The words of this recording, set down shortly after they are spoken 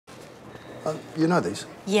You know these?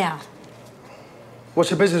 Yeah. What's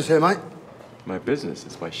your business here, mate? My business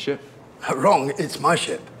is my ship. Wrong, it's my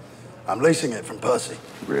ship. I'm leasing it from Percy.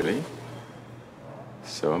 Really?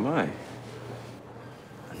 So am I.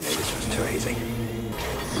 I knew this was too easy.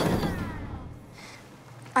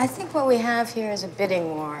 I think what we have here is a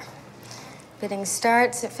bidding war. Bidding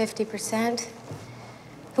starts at 50%.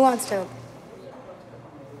 Who wants to?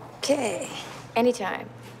 Okay, anytime.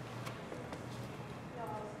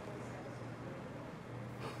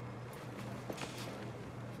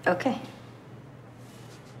 Okay.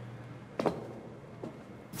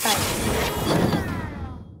 Fine.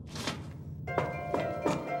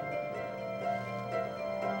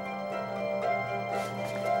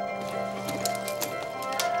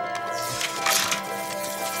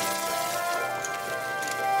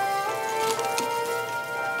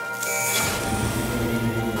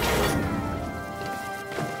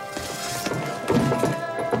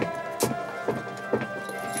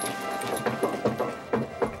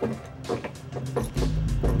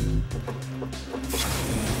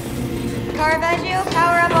 Caravaggio,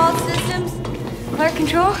 power up all systems. Clark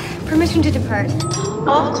Control, permission to depart.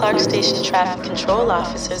 All Clark Station traffic control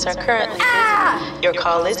officers are currently busy. Your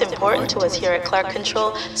call is important to us here at Clark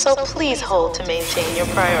Control, so please hold to maintain your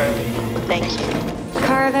priority. Thank you.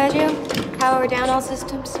 Caravaggio, power down all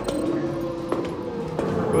systems.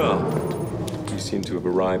 Well, you seem to have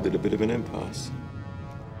arrived at a bit of an impasse.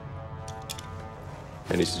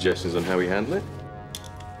 Any suggestions on how we handle it?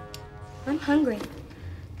 I'm hungry.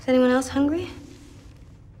 Is anyone else hungry?